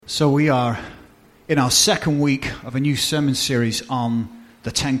So we are in our second week of a new sermon series on the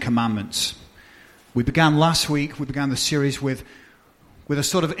Ten Commandments. We began last week, the series with a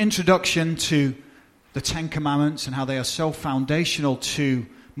sort of introduction to the Ten Commandments and how they are so foundational to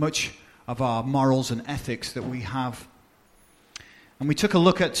much of our morals and ethics that we have. And we took a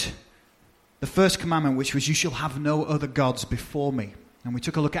look at the first commandment, which was, "You shall have no other gods before me." And we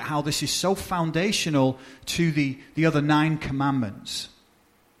took a look at how this is so foundational to the other 9 commandments.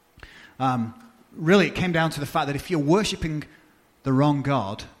 Really, it came down to the fact that if you're worshipping the wrong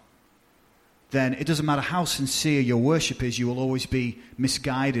God, then it doesn't matter how sincere your worship is, you will always be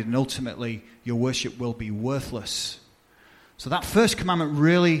misguided, and ultimately your worship will be worthless. So that first commandment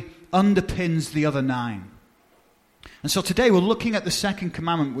really underpins the other 9. And so today we're looking at the second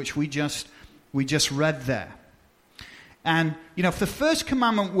commandment, which we just read there. And, if the first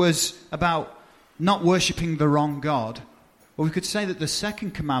commandment was about not worshipping the wrong God, well, we could say that the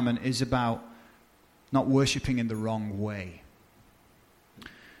second commandment is about not worshipping in the wrong way.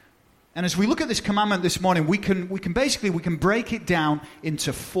 And as we look at this commandment this morning, we can break it down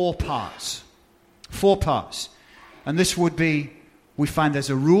into 4 parts. 4 parts. And this would be, we find there's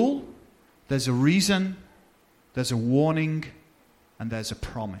a rule, there's a reason, there's a warning, and there's a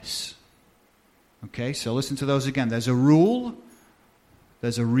promise. Okay, so listen to those again. There's a rule,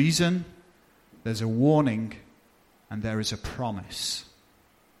 there's a reason, there's a warning, and there is a promise.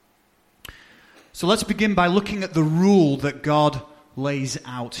 So let's begin by looking at the rule that God lays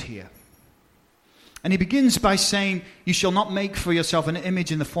out here. And he begins by saying, "You shall not make for yourself an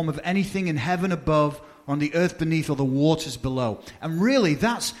image in the form of anything in heaven above, or on the earth beneath, or the waters below." And really,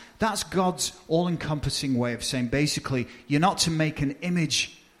 that's God's all-encompassing way of saying, basically, you're not to make an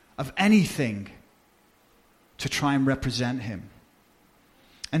image of anything to try and represent him.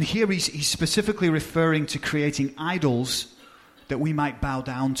 And here he's specifically referring to creating idols that we might bow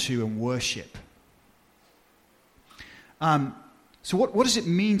down to and worship. So what does it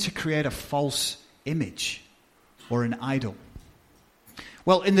mean to create a false image or an idol?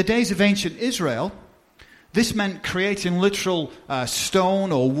 Well, in the days of ancient Israel, this meant creating literal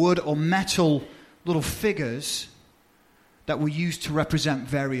stone or wood or metal little figures that were used to represent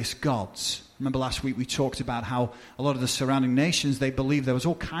various gods. Remember last week we talked about how a lot of the surrounding nations, they believed there was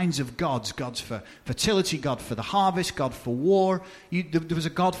all kinds of gods. Gods for fertility, God for the harvest, God for war. There was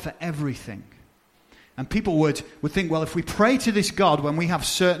a God for everything. And people would think, well, if we pray to this God when we have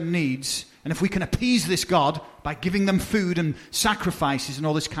certain needs, and if we can appease this God by giving them food and sacrifices and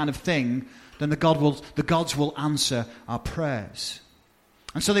all this kind of thing, then the gods will answer our prayers.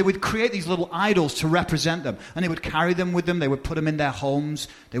 And so they would create these little idols to represent them. And they would carry them with them. They would put them in their homes.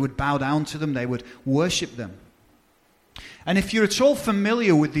 They would bow down to them. They would worship them. And if you're at all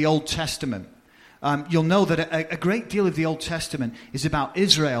familiar with the Old Testament, you'll know that a great deal of the Old Testament is about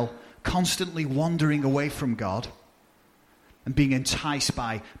Israel constantly wandering away from God and being enticed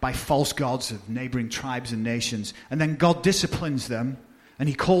by false gods of neighboring tribes and nations. And then God disciplines them and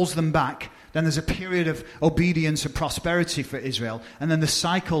he calls them back. Then there's a period of obedience and prosperity for Israel. And then the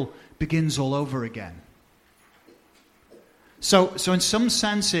cycle begins all over again. So in some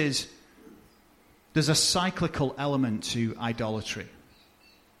senses, there's a cyclical element to idolatry.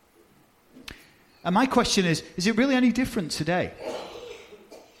 And my question is it really any different today?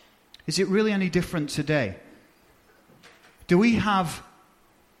 Is it really any different today? Do we have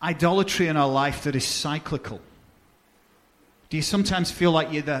idolatry in our life that is cyclical? Do you sometimes feel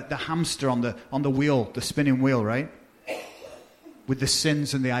like you're the hamster on the wheel, the spinning wheel, right? With the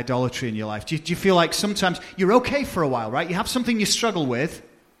sins and the idolatry in your life. Do you feel like sometimes you're okay for a while, right? You have something you struggle with.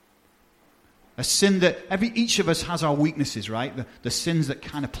 A sin that each of us has our weaknesses, right? The sins that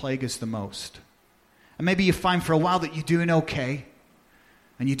kind of plague us the most. And maybe you find for a while that you're doing okay.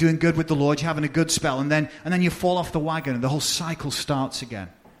 And you're doing good with the Lord. You're having a good spell. And then you fall off the wagon and the whole cycle starts again.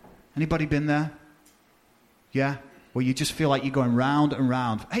 Anybody been there? Yeah? Where you just feel like you're going round and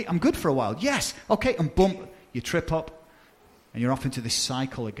round. Hey, I'm good for a while. Yes. Okay. And boom, you trip up and you're off into this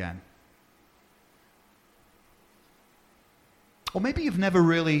cycle again. Or maybe you've never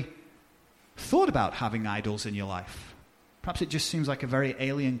really thought about having idols in your life. Perhaps it just seems like a very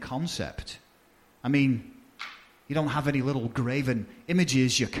alien concept. I mean, you don't have any little graven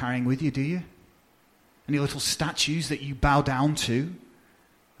images you're carrying with you, do you? Any little statues that you bow down to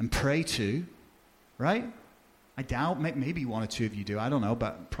and pray to, right? I doubt, maybe 1 or 2 of you do, I don't know,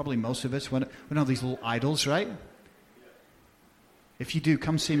 but probably most of us, we know these little idols, right? If you do,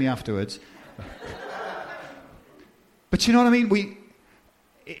 come see me afterwards. But you know what I mean?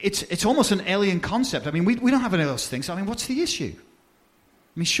 It's almost an alien concept. I mean, we don't have any of those things. I mean, what's the issue?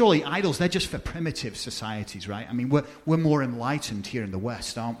 I mean, surely idols, they're just for primitive societies, right? I mean, we're more enlightened here in the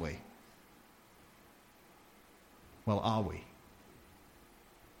West, aren't we? Well, are we?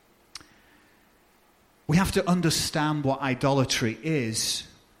 We have to understand what idolatry is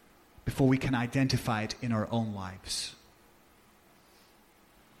before we can identify it in our own lives.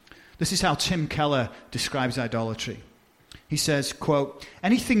 This is how Tim Keller describes idolatry. He says, quote,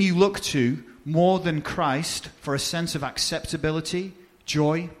 "Anything you look to more than Christ for a sense of acceptability,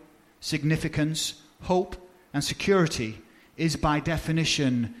 joy, significance, hope, and security is by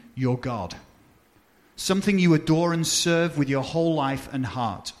definition your God. Something you adore and serve with your whole life and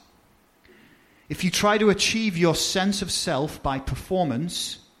heart. If you try to achieve your sense of self by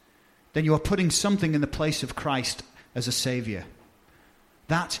performance, then you are putting something in the place of Christ as a Savior.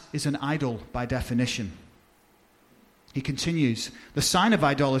 That is an idol by definition." He continues, "The sign of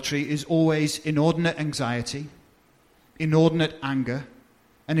idolatry is always inordinate anxiety, inordinate anger,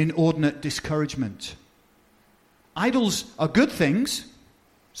 and inordinate discouragement. Idols are good things,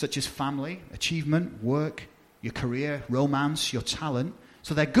 such as family, achievement, work, your career, romance, your talent.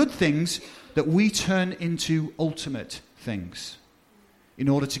 So they're good things that we turn into ultimate things in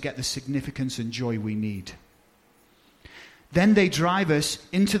order to get the significance and joy we need. Then they drive us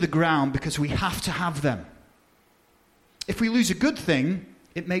into the ground because we have to have them. If we lose a good thing,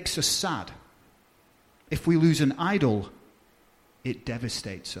 it makes us sad. If we lose an idol, it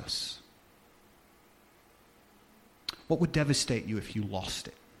devastates us." What would devastate you if you lost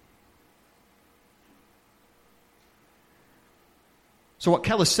it? So what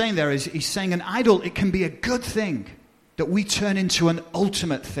Keller's saying there is, he's saying an idol, it can be a good thing that we turn into an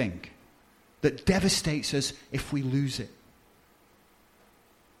ultimate thing that devastates us if we lose it.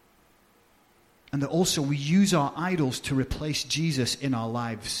 And that also we use our idols to replace Jesus in our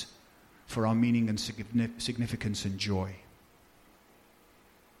lives for our meaning and significance and joy.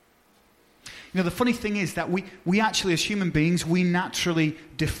 You know, the funny thing is that we actually, as human beings, we naturally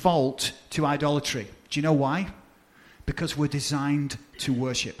default to idolatry. Do you know why? Because we're designed to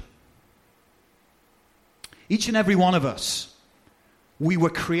worship. Each and every one of us, we were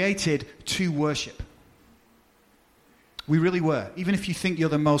created to worship. We really were. Even if you think you're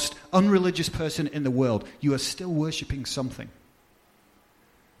the most unreligious person in the world, you are still worshiping something.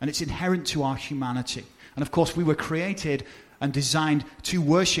 And it's inherent to our humanity. And of course, we were created and designed to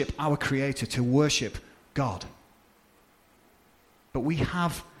worship our Creator, to worship God. But we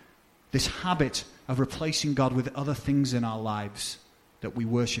have this habit of replacing God with other things in our lives that we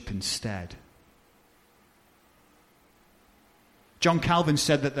worship instead. John Calvin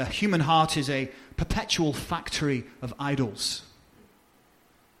said that the human heart is a perpetual factory of idols.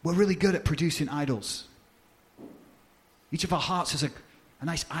 We're really good at producing idols. Each of our hearts has a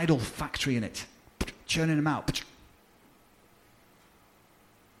nice idol factory in it, churning them out.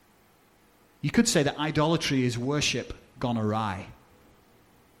 You could say that idolatry is worship gone awry.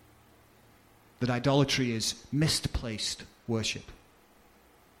 That idolatry is misplaced worship.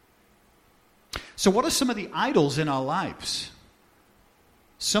 So what are some of the idols in our lives?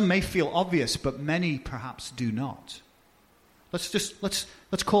 Some may feel obvious, but many perhaps do not. Let's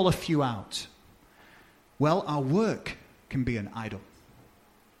call a few out. Well, our work can be an idol.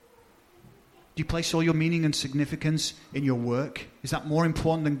 Do you place all your meaning and significance in your work? Is that more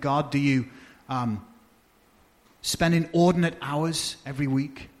important than God? Do you spend inordinate hours every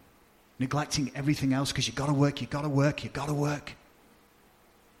week, neglecting everything else because you've got to work?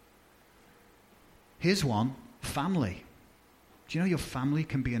 Here's one, family. Do you know your family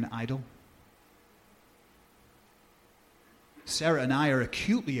can be an idol? Sarah and I are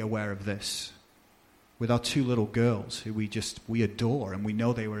acutely aware of this with our two little girls who we adore, and we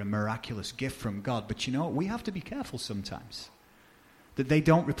know they were a miraculous gift from God. But you know what? We have to be careful sometimes that they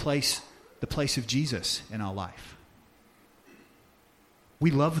don't replace the place of Jesus in our life.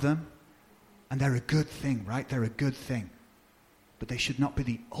 We love them, and they're a good thing, right? They're a good thing. But they should not be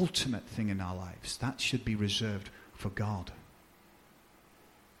the ultimate thing in our lives. That should be reserved for God.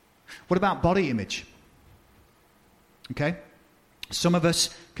 What about body image? Okay? Some of us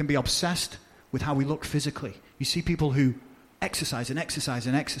can be obsessed with how we look physically. You see people who exercise and exercise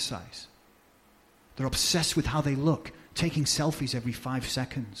and exercise. They're obsessed with how they look, taking selfies every 5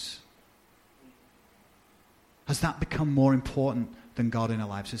 seconds. Has that become more important than God in our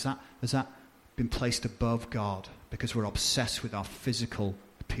lives? Has that been placed above God because we're obsessed with our physical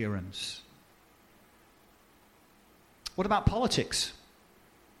appearance? What about politics?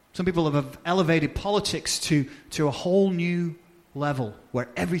 Some people have elevated politics to a whole new level where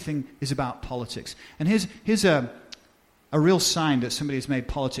everything is about politics. And here's a real sign that somebody has made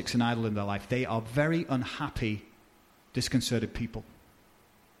politics an idol in their life. They are very unhappy, disconcerted people.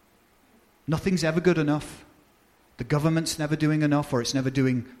 Nothing's ever good enough. The government's never doing enough, or it's never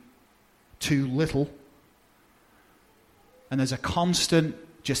doing too little. And there's a constant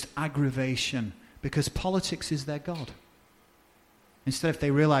just aggravation because politics is their God. Instead, if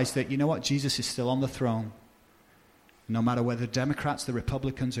they realize that, you know what, Jesus is still on the throne, no matter whether the Democrats, the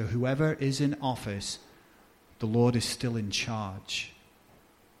Republicans, or whoever is in office, the Lord is still in charge.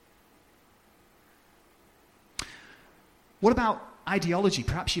 What about ideology?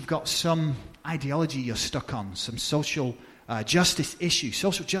 Perhaps you've got some ideology you're stuck on, some social justice issue.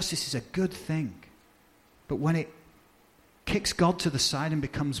 Social justice is a good thing. But when it kicks God to the side and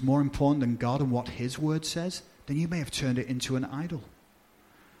becomes more important than God and what His word says, then you may have turned it into an idol.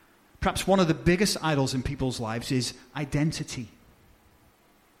 Perhaps one of the biggest idols in people's lives is identity.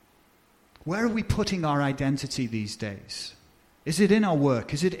 Where are we putting our identity these days? Is it in our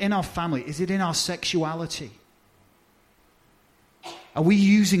work? Is it in our family? Is it in our sexuality? Are we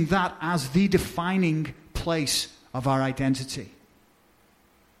using that as the defining place of our identity?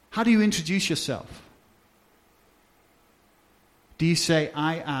 How do you introduce yourself? Do you say,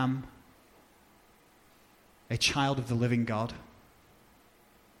 I am a child of the living God,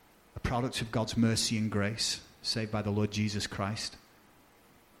 a product of God's mercy and grace, saved by the Lord Jesus Christ?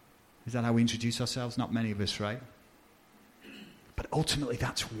 Is that how we introduce ourselves? Not many of us, right? But ultimately,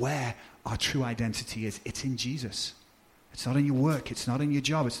 that's where our true identity is. It's in Jesus. It's not in your work. It's not in your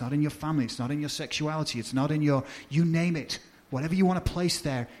job. It's not in your family. It's not in your sexuality. It's not in your, you name it. Whatever you want to place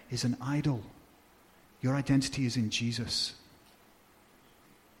there is an idol. Your identity is in Jesus.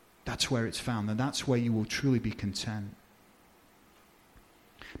 That's where it's found, and that's where you will truly be content.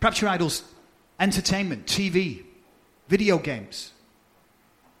 Perhaps your idol's entertainment, TV, video games,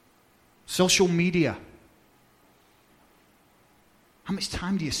 social media. How much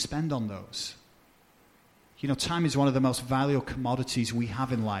time do you spend on those? You know, time is one of the most valuable commodities we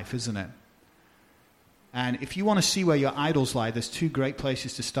have in life, isn't it? And if you want to see where your idols lie, there's two great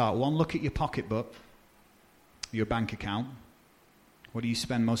places to start. One, look at your pocketbook, your bank account. What do you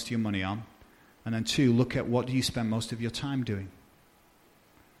spend most of your money on? And then two, look at what do you spend most of your time doing.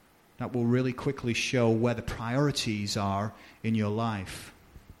 That will really quickly show where the priorities are in your life.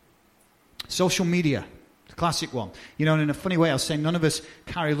 Social media, the classic one. You know, and in a funny way, I was saying none of us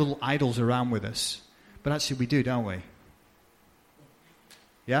carry little idols around with us. But actually we do, don't we?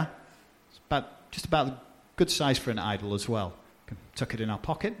 Yeah? It's just about the good size for an idol as well. We can tuck it in our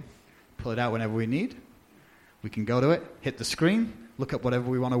pocket, pull it out whenever we need. We can go to it, hit the screen, look up whatever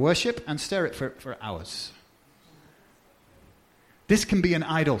we want to worship, and stare at it for hours. This can be an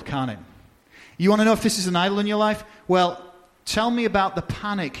idol, can't it? You want to know if this is an idol in your life? Well, tell me about the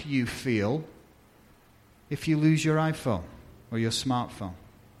panic you feel if you lose your iPhone or your smartphone.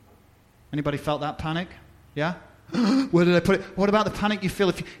 Anybody felt that panic? Yeah? Where did I put it? What about the panic you feel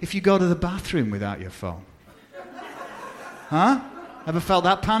if you go to the bathroom without your phone? Huh? Ever felt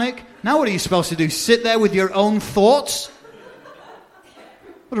that panic? Now what are you supposed to do? Sit there with your own thoughts?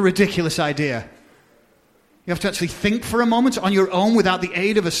 What a ridiculous idea. You have to actually think for a moment on your own without the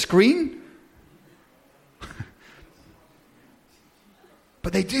aid of a screen?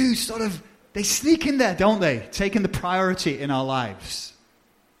 But they do they sneak in there, don't they? Taking the priority in our lives.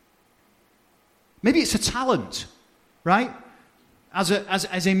 Maybe it's a talent, right? As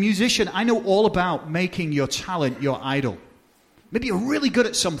a musician, I know all about making your talent your idol. Maybe you're really good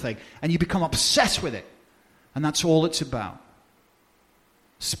at something and you become obsessed with it. And that's all it's about.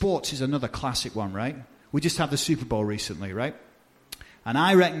 Sports is another classic one, right? We just had the Super Bowl recently, right? And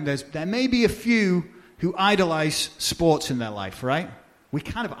I reckon there may be a few who idolize sports in their life, right? We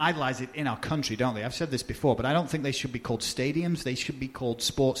kind of idolize it in our country, don't they? I've said this before, but I don't think they should be called stadiums. They should be called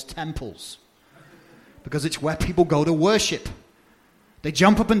sports temples. Because it's where people go to worship. They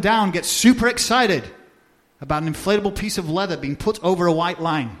jump up and down, get super excited about an inflatable piece of leather being put over a white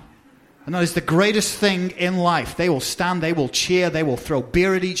line. And that is the greatest thing in life. They will stand, they will cheer, they will throw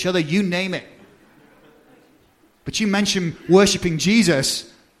beer at each other, you name it. But you mention worshiping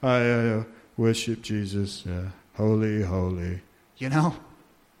Jesus. Worship Jesus, yeah. Holy, holy. You know?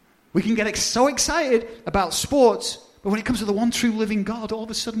 We can get so excited about sports, but when it comes to the one true living God, all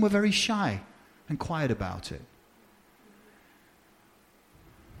of a sudden we're very shy and quiet about it.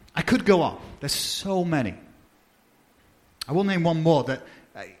 I could go on. There's so many. I will name one more that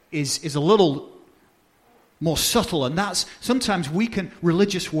is a little more subtle, and that's sometimes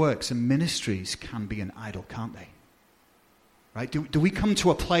religious works and ministries can be an idol, can't they? Right? Do we come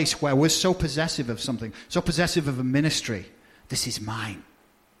to a place where we're so possessive of something, so possessive of a ministry? This is mine.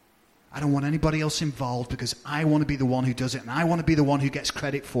 I don't want anybody else involved because I want to be the one who does it, and I want to be the one who gets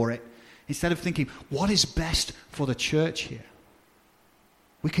credit for it. Instead of thinking, what is best for the church here?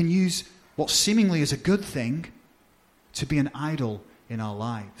 We can use what seemingly is a good thing to be an idol in our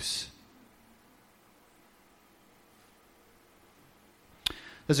lives.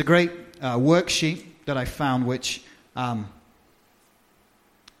 There's a great worksheet that I found which has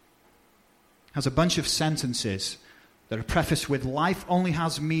a bunch of sentences that are prefaced with "life only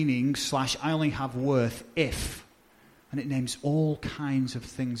has meaning / I only have worth if," and it names all kinds of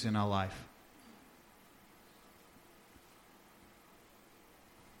things in our life.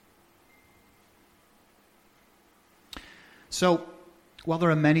 So, while there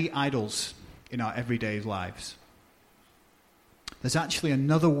are many idols in our everyday lives, there's actually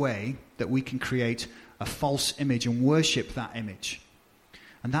another way that we can create a false image and worship that image.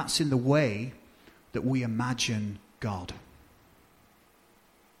 And that's in the way that we imagine God.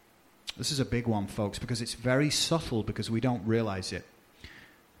 This is a big one, folks, because it's very subtle because we don't realize it.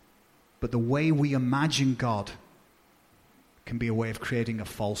 But the way we imagine God can be a way of creating a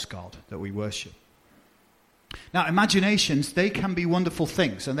false God that we worship. Now, imaginations, they can be wonderful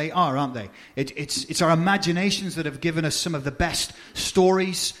things, and they are, aren't they? It's our imaginations that have given us some of the best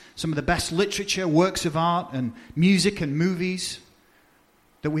stories, some of the best literature, works of art, and music and movies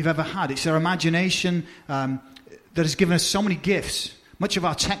that we've ever had. It's our imagination that has given us so many gifts. Much of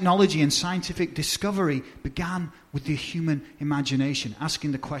our technology and scientific discovery began with the human imagination,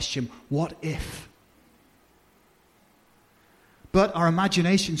 asking the question, what if? But our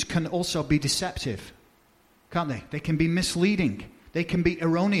imaginations can also be deceptive, can't they? They can be misleading. They can be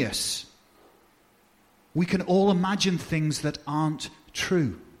erroneous. We can all imagine things that aren't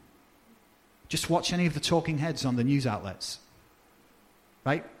true. Just watch any of the talking heads on the news outlets.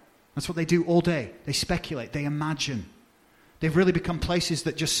 Right? That's what they do all day. They speculate. They imagine. They've really become places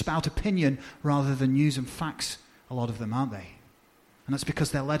that just spout opinion rather than news and facts, a lot of them, aren't they? And that's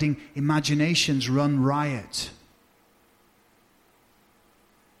because they're letting imaginations run riot.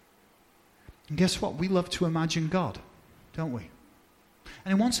 And guess what? We love to imagine God, don't we?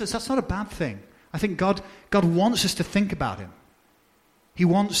 And in one sense, that's not a bad thing. I think God wants us to think about him. He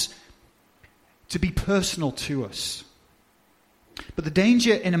wants to be personal to us. But the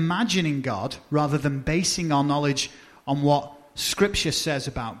danger in imagining God, rather than basing our knowledge on what Scripture says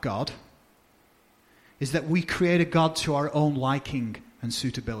about God, is that we create a God to our own liking and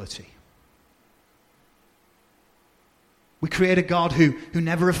suitability. We create a God who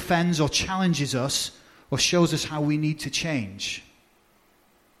never offends or challenges us or shows us how we need to change.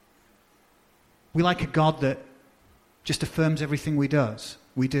 We like a God that just affirms everything we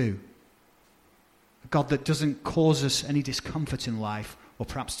do. A God that doesn't cause us any discomfort in life or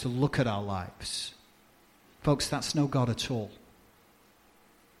perhaps to look at our lives. Folks, that's no God at all.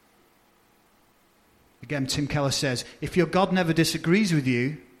 Again, Tim Keller says, if your God never disagrees with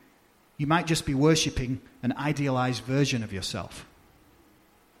you, you might just be worshipping an idealized version of yourself.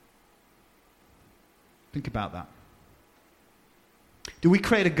 Think about that. Do we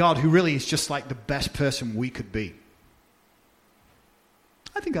create a God who really is just like the best person we could be?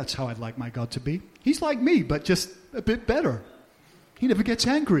 I think that's how I'd like my God to be. He's like me, but just a bit better. He never gets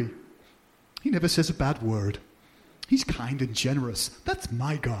angry. He never says a bad word. He's kind and generous. That's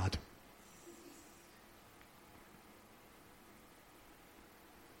my God.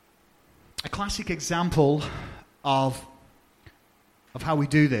 A classic example of how we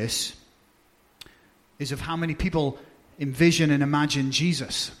do this is of how many people envision and imagine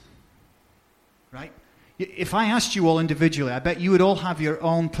Jesus. Right? If I asked you all individually, I bet you would all have your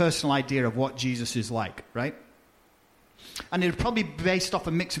own personal idea of what Jesus is like, right? And it would probably be based off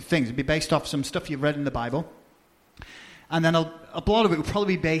a mix of things. It would be based off some stuff you've read in the Bible. And then a lot of it would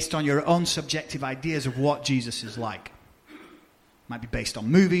probably be based on your own subjective ideas of what Jesus is like. It might be based on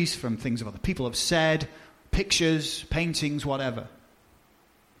movies, from things that other people have said, pictures, paintings, whatever.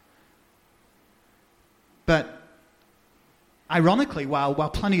 But ironically, while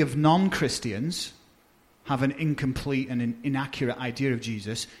plenty of non-Christians have an incomplete and an inaccurate idea of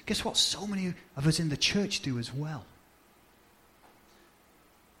Jesus, guess what? So many of us in the church do as well.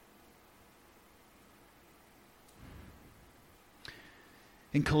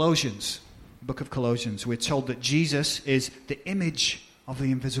 In Colossians, the book of Colossians, we're told that Jesus is the image of the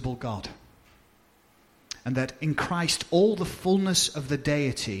invisible God. And that in Christ all the fullness of the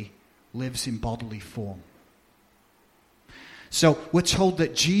deity lives in bodily form. So we're told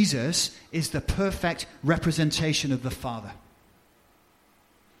that Jesus is the perfect representation of the Father.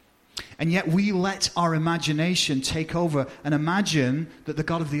 And yet we let our imagination take over and imagine that the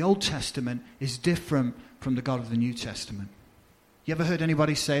God of the Old Testament is different from the God of the New Testament. You ever heard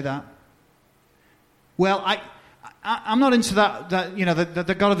anybody say that? Well, I'm not into that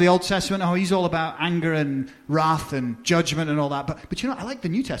the God of the Old Testament. Oh, he's all about anger and wrath and judgment and all that. But I like the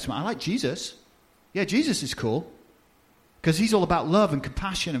New Testament. I like Jesus. Yeah, Jesus is cool because he's all about love and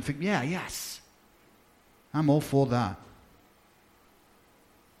compassion and yes, I'm all for that.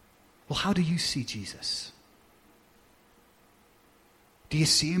 Well, how do you see Jesus? Do you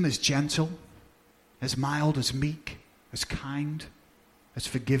see him as gentle, as mild, as meek, as kind, as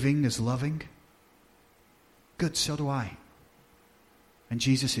forgiving, as loving? Good, so do I. And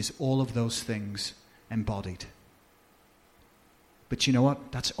Jesus is all of those things embodied. But you know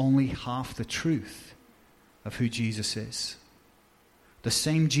what? That's only half the truth of who Jesus is. The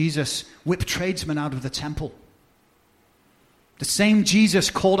same Jesus whipped tradesmen out of the temple. The same Jesus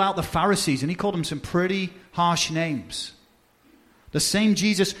called out the Pharisees, and he called them some pretty harsh names. The same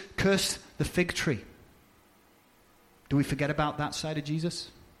Jesus cursed the fig tree. Do we forget about that side of Jesus?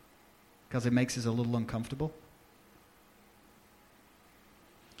 Because it makes us a little uncomfortable.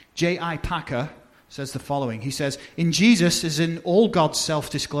 J.I. Packer says the following. He says, in Jesus, as in all God's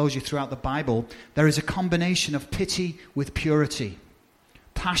self-disclosure throughout the Bible, there is a combination of pity with purity,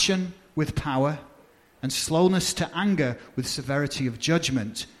 passion with power, and slowness to anger with severity of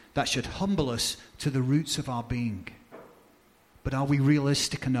judgment that should humble us to the roots of our being. But are we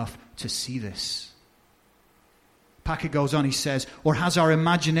realistic enough to see this? Packer goes on, he says, or has our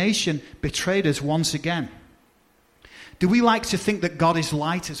imagination betrayed us once again? Do we like to think that God is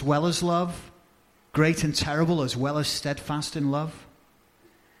light as well as love, great and terrible as well as steadfast in love?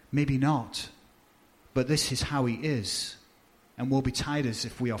 Maybe not, but this is how he is, and we'll be tired as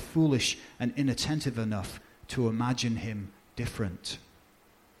if we are foolish and inattentive enough to imagine him different.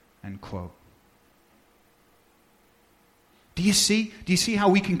 End quote. Do you see how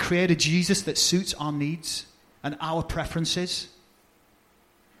we can create a Jesus that suits our needs and our preferences?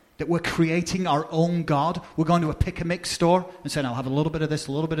 That we're creating our own God. We're going to a pick-a-mix store and saying, I'll have a little bit of this,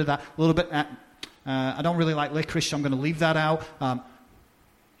 a little bit of that, a little bit I don't really like licorice, so I'm going to leave that out.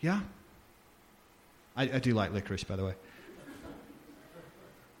 Yeah. I do like licorice, by the way.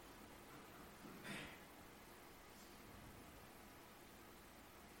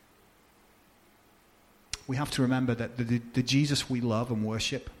 We have to remember that the Jesus we love and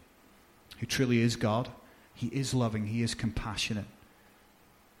worship, who truly is God, he is loving, he is compassionate.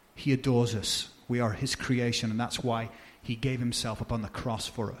 He adores us. We are his creation, and that's why he gave himself up on the cross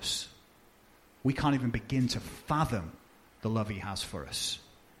for us. We can't even begin to fathom the love he has for us.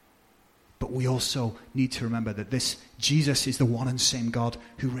 But we also need to remember that this Jesus is the one and same God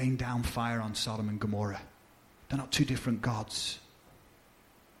who rained down fire on Sodom and Gomorrah. They're not two different gods.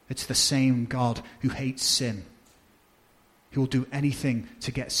 It's the same God who hates sin, who will do anything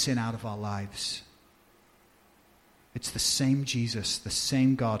to get sin out of our lives. It's the same Jesus, the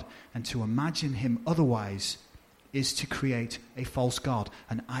same God, and to imagine him otherwise is to create a false god,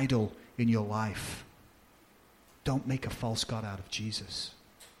 an idol in your life. Don't make a false god out of Jesus.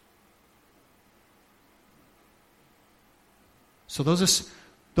 So those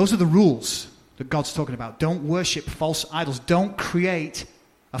are the rules that God's talking about. Don't worship false idols. Don't create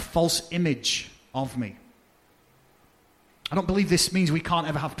a false image of me. I don't believe this means we can't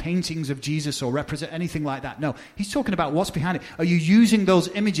ever have paintings of Jesus or represent anything like that. No, he's talking about what's behind it. Are you using those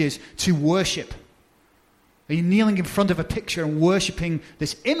images to worship? Are you kneeling in front of a picture and worshiping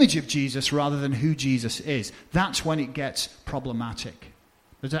this image of Jesus rather than who Jesus is? That's when it gets problematic.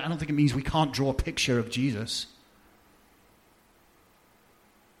 I don't think it means we can't draw a picture of Jesus.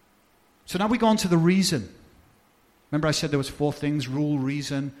 So now we go on to the reason. Remember I said there was 4 things: rule,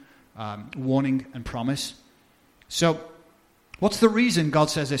 reason, warning, and promise. So what's the reason God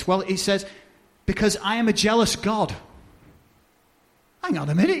says this? Well, he says, because I am a jealous God. Hang on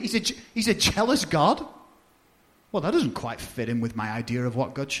a minute, he's a jealous God? Well, that doesn't quite fit in with my idea of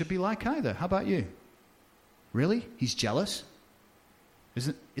what God should be like either. How about you? Really? He's jealous?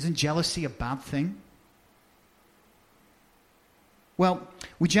 Isn't jealousy a bad thing? Well,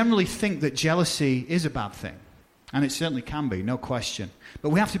 we generally think that jealousy is a bad thing. And it certainly can be, no question. But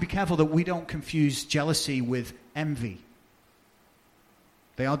we have to be careful that we don't confuse jealousy with envy.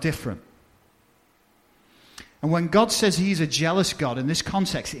 They are different. And when God says he's a jealous God in this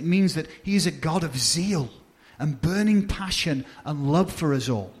context, it means that he is a God of zeal and burning passion and love for us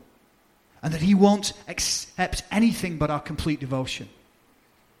all. And that he won't accept anything but our complete devotion.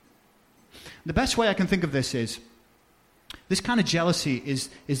 The best way I can think of this is, this kind of jealousy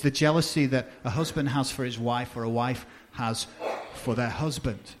is the jealousy that a husband has for his wife or a wife has for their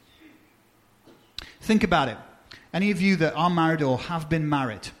husband. Think about it. Any of you that are married or have been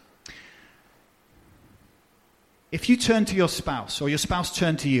married, if you turn to your spouse or your spouse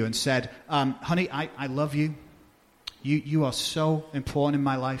turned to you and said, honey, I love you. You are so important in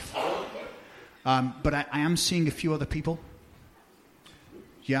my life. But I am seeing a few other people.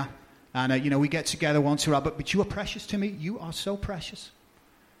 Yeah. And, we get together once in a while. But you are precious to me. You are so precious.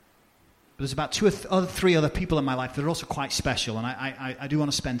 But there's about three other people in my life that are also quite special. And I do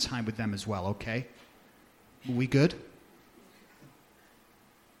want to spend time with them as well, okay? Are we good?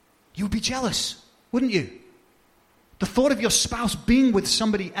 You would be jealous, wouldn't you? The thought of your spouse being with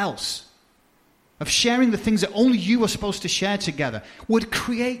somebody else, of sharing the things that only you are supposed to share together, would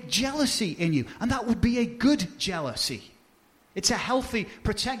create jealousy in you. And that would be a good jealousy. It's a healthy,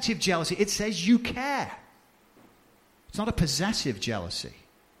 protective jealousy. It says you care. It's not a possessive jealousy,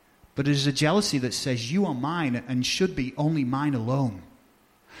 but it is a jealousy that says you are mine and should be only mine alone.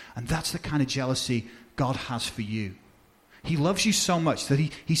 And that's the kind of jealousy God has for you. He loves you so much that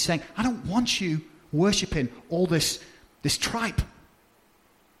he's saying, I don't want you worshiping all this tripe.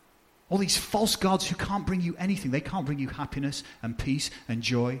 All these false gods who can't bring you anything. They can't bring you happiness and peace and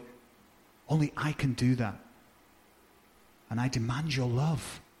joy. Only I can do that. And I demand your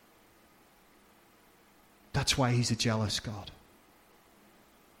love. That's why he's a jealous God.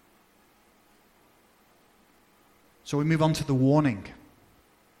 So we move on to the warning.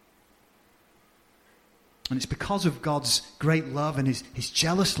 And it's because of God's great love and his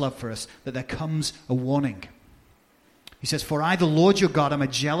jealous love for us that there comes a warning. He says, for I, the Lord your God, am a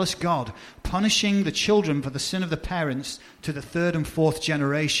jealous God, punishing the children for the sin of the parents to the third and fourth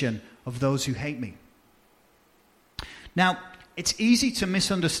generation of those who hate me. Now, it's easy to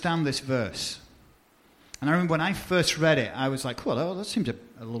misunderstand this verse. And I remember when I first read it, I was like, well, that seems a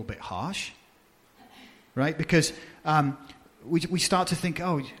little bit harsh. Right? Because we start to think,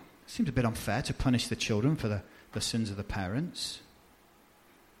 it seems a bit unfair to punish the children for the sins of the parents.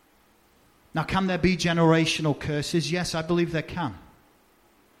 Now, can there be generational curses? Yes, I believe there can.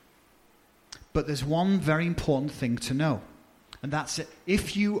 But there's one very important thing to know. And that's it.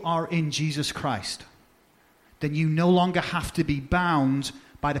 If you are in Jesus Christ, then you no longer have to be bound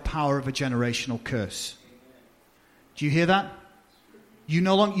by the power of a generational curse. Do you hear that? You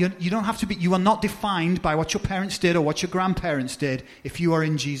don't have to be. You are not defined by what your parents did or what your grandparents did if you are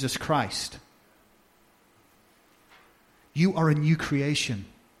in Jesus Christ. You are a new creation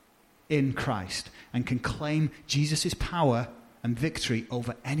in Christ and can claim Jesus' power and victory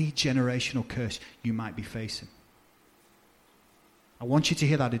over any generational curse you might be facing. I want you to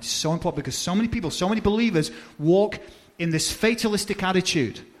hear that. It's so important because so many people, so many believers walk in this fatalistic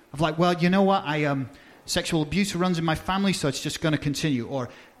attitude of like, well, you know what, sexual abuse runs in my family, so it's just going to continue. Or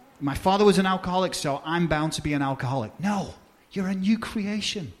my father was an alcoholic, so I'm bound to be an alcoholic. No, you're a new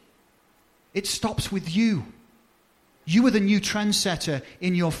creation. It stops with you. You are the new trendsetter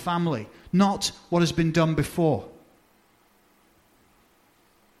in your family, not what has been done before.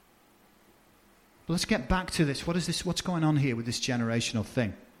 But let's get back to this. What's going on here with this generational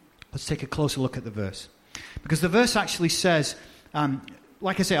thing? Let's take a closer look at the verse. Because the verse actually says,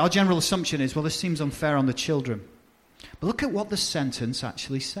 like I say, our general assumption is, well, this seems unfair on the children. But look at what the sentence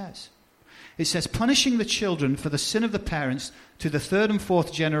actually says. It says, punishing the children for the sin of the parents to the third and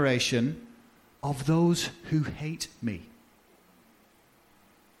fourth generation of those who hate me.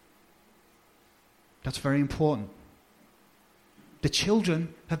 That's very important. The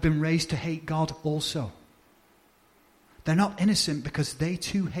children have been raised to hate God also. They're not innocent because they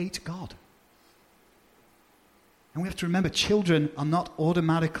too hate God. And we have to remember, children are not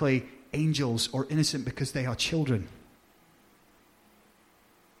automatically angels or innocent because they are children.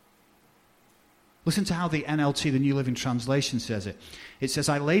 Listen to how the NLT, the New Living Translation, says it. It says,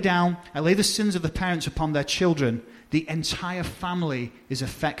 I lay the sins of the parents upon their children. The entire family is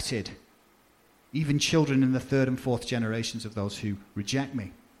affected. Even children in the third and fourth generations of those who reject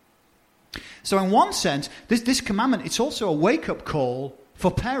me. So in one sense, this commandment, it's also a wake-up call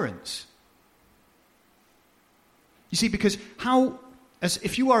for parents. You see, because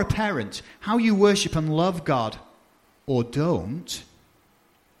if you are a parent, how you worship and love God or don't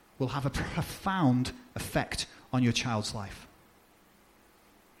will have a profound effect on your child's life.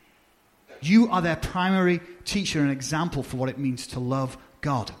 You are their primary teacher and example for what it means to love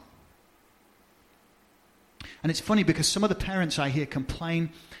God. And it's funny because some of the parents I hear complain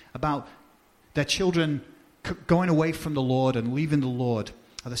about their children going away from the Lord and leaving the Lord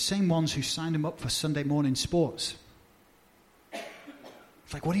are the same ones who signed them up for Sunday morning sports.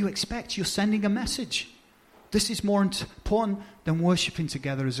 It's like, what do you expect? You're sending a message. This is more important than worshiping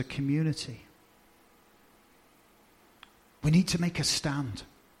together as a community. We need to make a stand.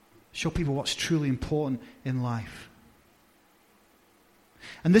 Show people what's truly important in life.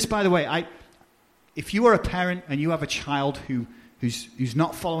 And this, by the way, if you are a parent and you have a child who who's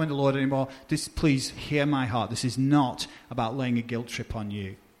not following the Lord anymore, please hear my heart. This is not about laying a guilt trip on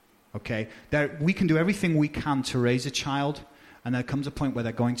you. Okay? We can do everything we can to raise a child, and there comes a point where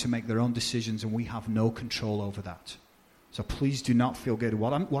they're going to make their own decisions, and we have no control over that. So please do not feel good.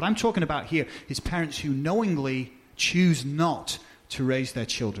 What I'm talking about here is parents who knowingly choose not to raise their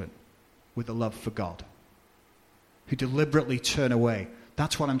children with a love for God, who deliberately turn away.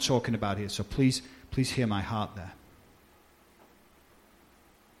 That's what I'm talking about here. So please hear my heart there.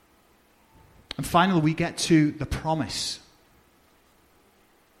 And finally, we get to the promise.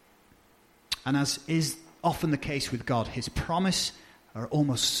 And as is often the case with God, his promise are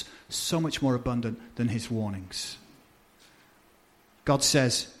almost so much more abundant than his warnings. God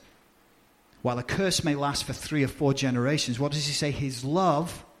says, while a curse may last for 3 or 4 generations, what does he say? His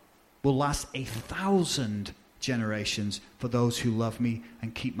love will last 1,000 generations for those who love me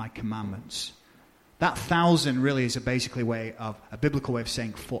and keep my commandments. That 1,000 really is a biblical way of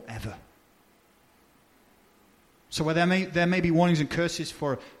saying forever. So where there may be warnings and curses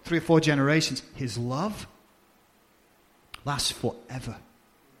for 3 or 4 generations, his love lasts forever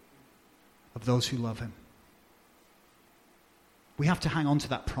of those who love him. We have to hang on to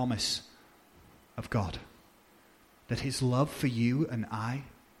that promise of God, that his love for you and I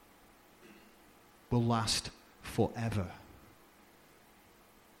will last forever.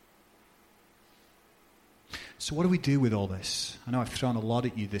 So what do we do with all this? I know I've thrown a lot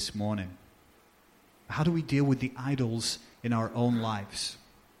at you this morning. How do we deal with the idols in our own lives?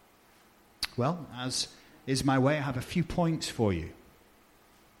 Well, as is my way, I have a few points for you.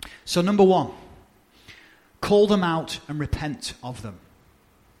 So number 1, call them out and repent of them.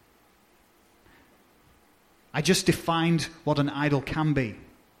 I just defined what an idol can be.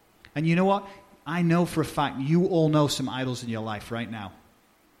 And you know what? I know for a fact you all know some idols in your life right now.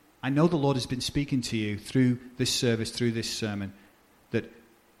 I know the Lord has been speaking to you through this service, through this sermon, that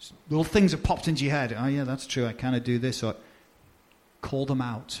little things have popped into your head. Oh yeah, that's true, I kind of do this. Or call them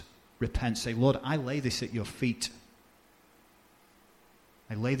out. Repent. Say, Lord, I lay this at your feet.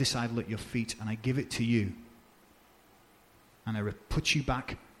 I lay this idol at your feet and I give it to you. And I put you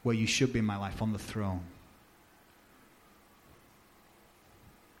back where you should be in my life, on the throne.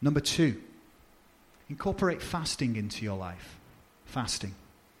 Number 2, incorporate fasting into your life. Fasting.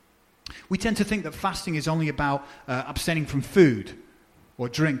 We tend to think that fasting is only about abstaining from food or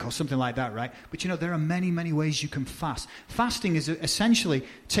drink or something like that, right? But you know, there are many, many ways you can fast. Fasting is essentially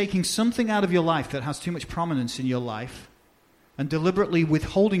taking something out of your life that has too much prominence in your life and deliberately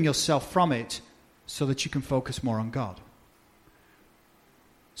withholding yourself from it so that you can focus more on God.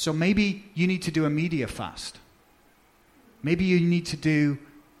 So maybe you need to do a media fast. Maybe you need to do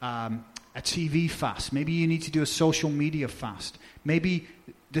a TV fast. Maybe you need to do a social media fast. Maybe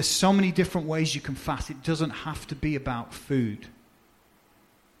there's so many different ways you can fast. It doesn't have to be about food.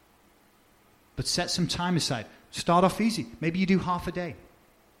 But set some time aside. Start off easy. Maybe you do half a day.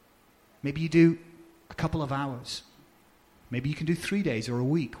 Maybe you do a couple of hours. Maybe you can do 3 days or a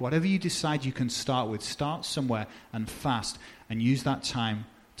week. Whatever you decide you can start with, start somewhere and fast and use that time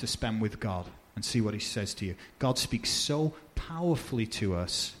to spend with God and see what he says to you. God speaks so powerfully to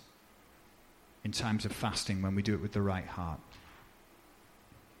us in times of fasting when we do it with the right heart.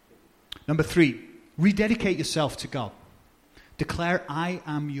 Number 3, rededicate yourself to God. Declare, I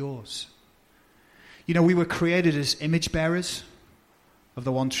am yours. You know, we were created as image bearers of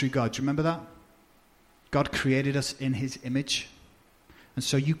the one true God. Do you remember that? God created us in his image. And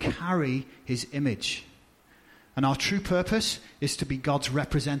so you carry his image. And our true purpose is to be God's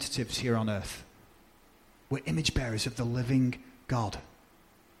representatives here on earth. We're image bearers of the living God.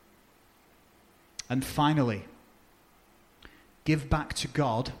 And finally, give back to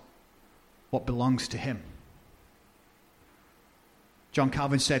God what belongs to him. John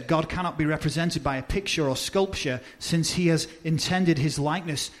Calvin said, God cannot be represented by a picture or sculpture since he has intended his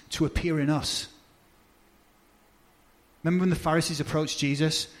likeness to appear in us. Remember when the Pharisees approached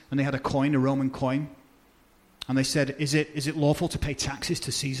Jesus and they had a coin, a Roman coin? And they said, is it lawful to pay taxes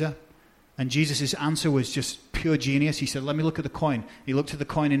to Caesar? And Jesus' answer was just pure genius. He said, let me look at the coin. He looked at the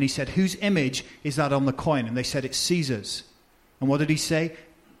coin and he said, whose image is that on the coin? And they said, it's Caesar's. And what did he say?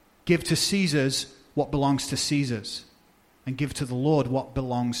 Give to Caesar's what belongs to Caesar's. And give to the Lord what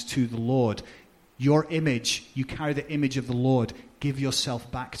belongs to the Lord. Your image, you carry the image of the Lord. Give yourself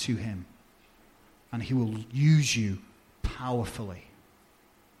back to him. And he will use you powerfully.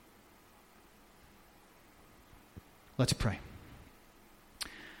 Let's pray.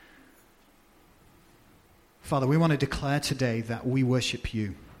 Father, we want to declare today that we worship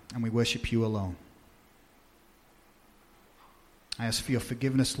you and we worship you alone. I ask for your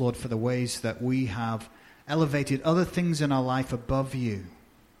forgiveness, Lord, for the ways that we have elevated other things in our life above you.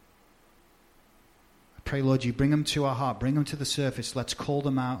 I pray, Lord, you bring them to our heart, bring them to the surface. Let's call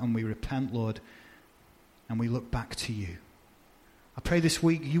them out and we repent, Lord, and we look back to you. I pray this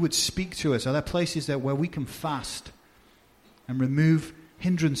week you would speak to us. Are there places there where we can fast and remove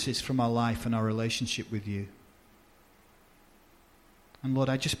hindrances from our life and our relationship with you? And Lord,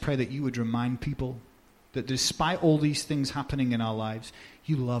 I just pray that you would remind people that despite all these things happening in our lives,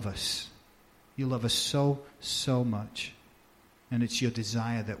 you love us. You love us so, so much. And it's your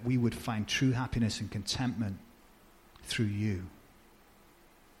desire that we would find true happiness and contentment through you.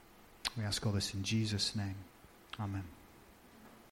 We ask all this in Jesus' name. Amen.